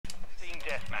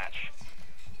deathmatch.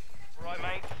 Right,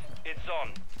 mates, it's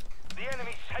on. The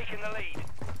enemy's taking the lead.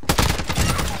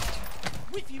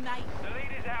 With you, mate. The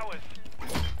lead is ours.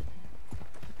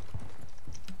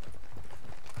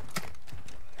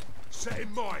 Set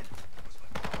in mind.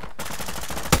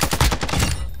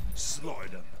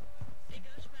 Slide them.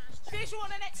 Visual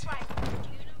on an X-ray.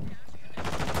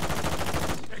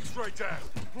 X-ray down.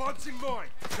 Bloods in mind.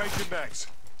 Changing mags.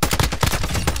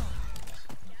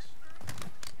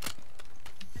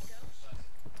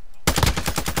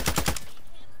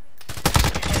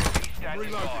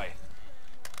 Reloading.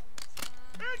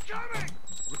 Incoming!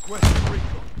 Requesting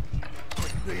recon. I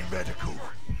need medical.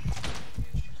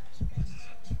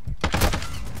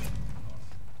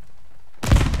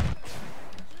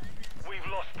 We've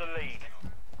lost the lead.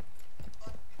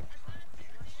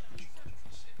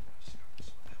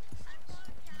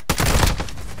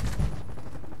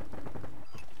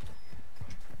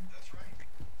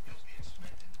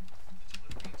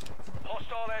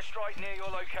 Hostile airstrike near your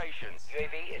location.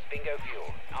 UAV is bingo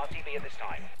fuel. RTB at this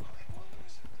time.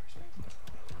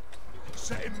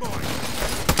 Set in mind.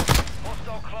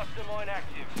 Hostile cluster mine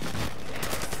active.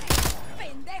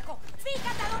 Pendejo.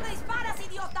 Fíjate a dónde disparas,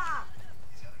 idiota.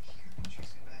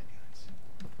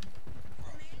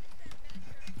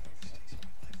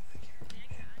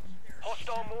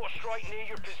 Hostile mortar strike near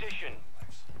your position.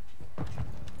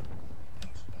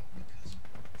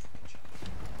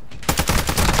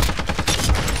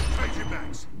 Changing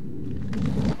mags.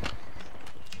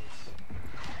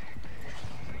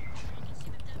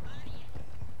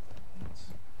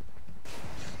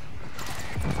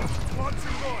 Bloods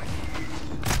in mind.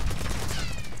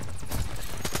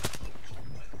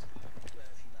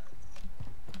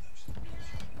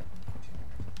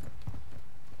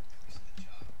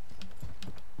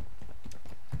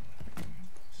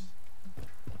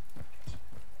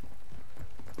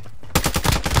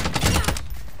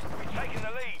 We've taken the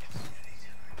lead.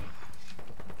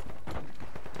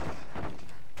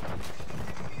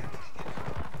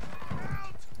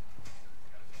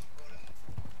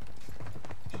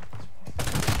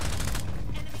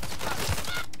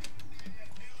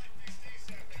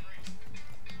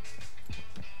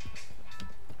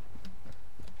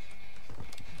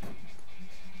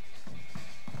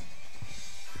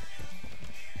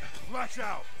 Flash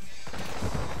out.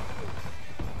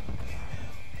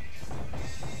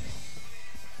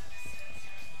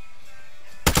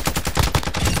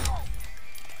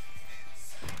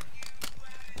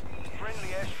 Friendly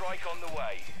airstrike on the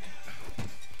way.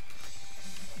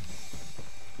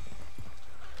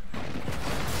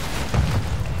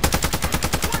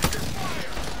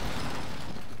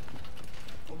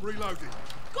 I'm reloading.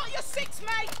 Got your 6,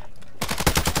 mate.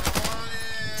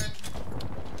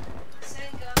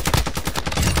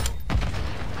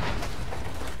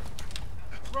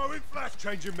 Throwing flash.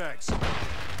 Changing mags.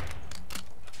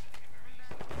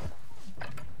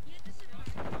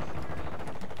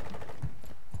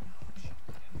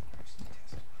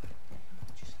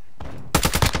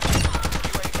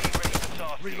 UAV ready for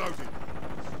task. Reloading.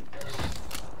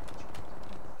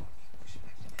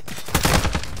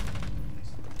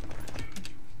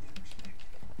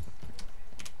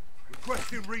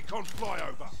 Requesting recon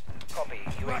flyover. Copy.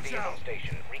 UAV is on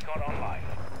station. Recon online.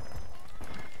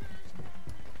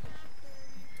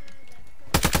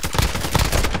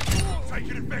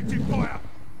 Taking effective fire.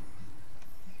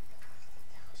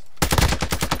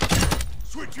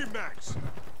 Switching mags.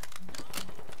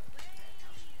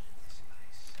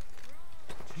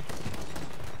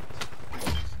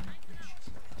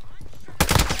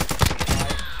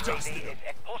 Dusted.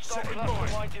 Hostile Set in cluster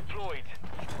mind. mine deployed.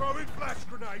 Throwing flash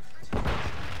grenade.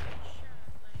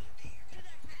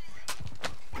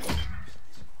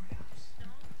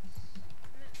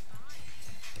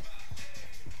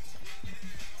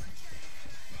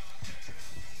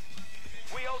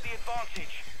 We hold the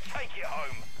advantage. Take it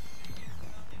home.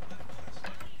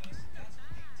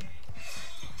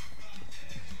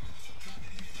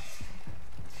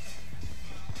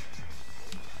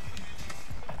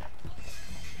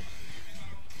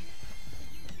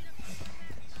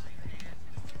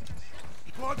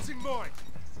 Bloods in mind.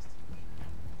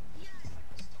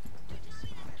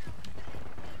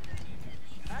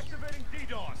 Activating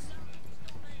DDoS.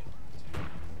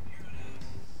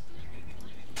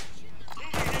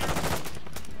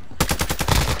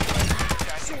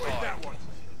 Sorted that one.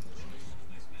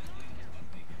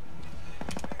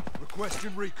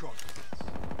 Requesting recon.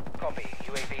 Copy.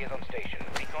 UAV is on station.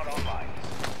 Recon online.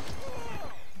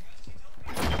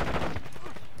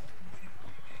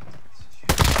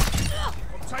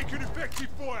 I'm taking effective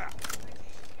fire.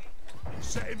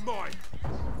 Set in mind.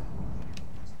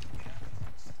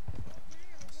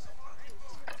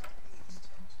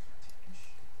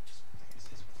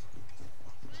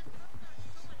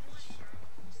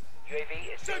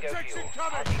 Bingo Semtex fuel.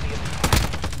 incoming! RTB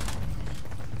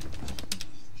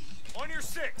On your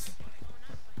 6!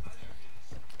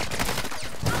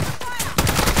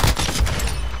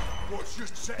 What's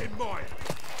just setting mine?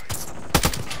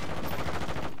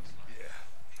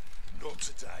 Yeah, not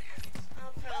today.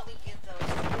 I'll probably get those.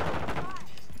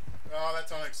 Oh,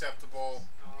 that's unacceptable.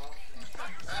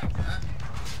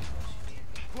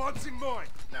 Glancing mine!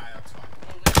 Nah, that's fine.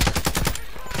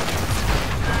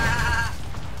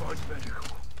 Find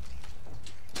medical.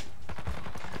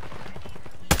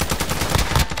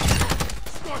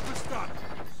 Sniper's done!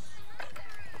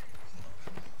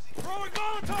 Throwing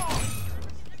Molotov!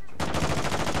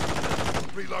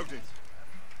 Reloading.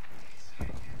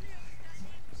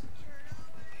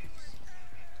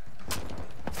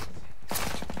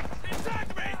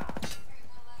 Attack me!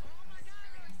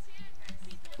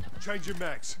 Changing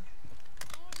mags.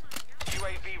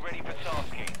 UAV ready for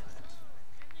tasking.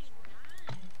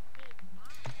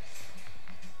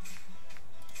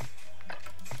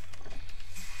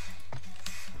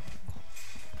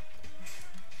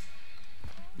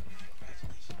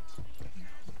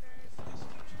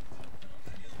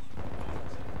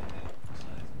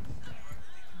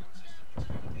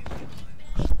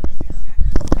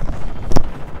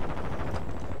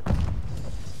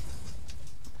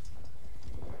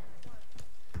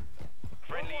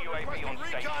 Friendly UAV on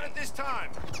Recon station. at this time.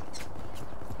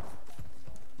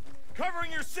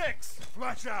 Covering your 6.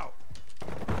 Flash out.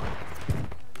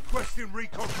 Requesting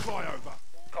recon flyover.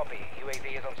 Copy.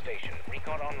 UAV is on station.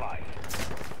 Recon online.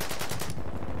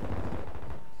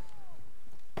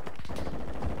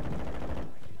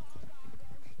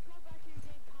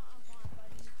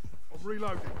 I'm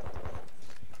reloading.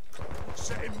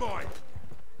 Setting mine.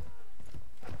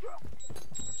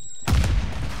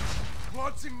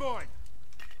 Glancing mine.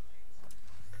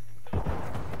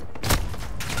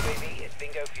 UAV is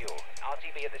bingo fuel.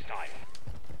 RTB at this time.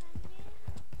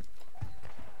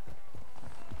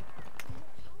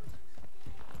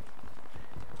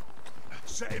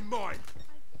 Setting mine.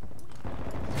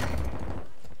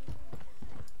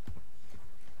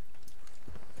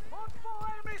 Multiple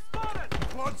enemies spotted.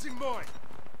 Glancing mine.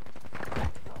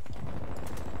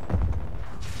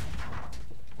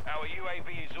 Our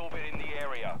UAV is orbiting the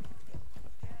area.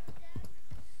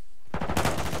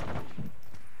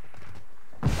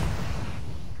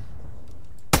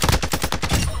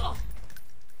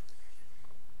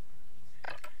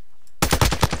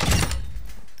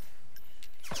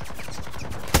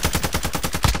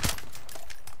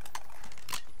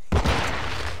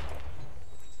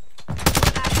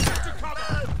 Get to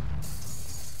cover.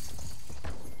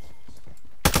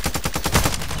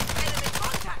 Enemy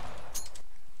contact.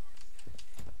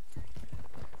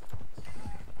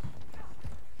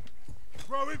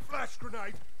 Throwing flash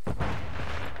grenade.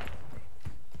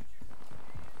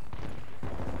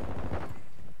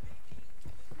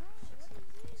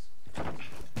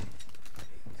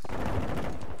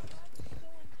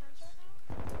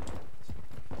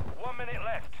 One minute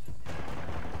left.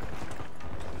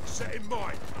 Setting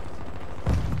mine.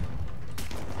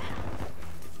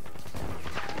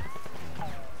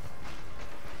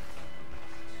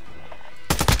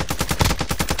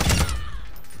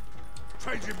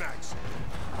 Changing mags.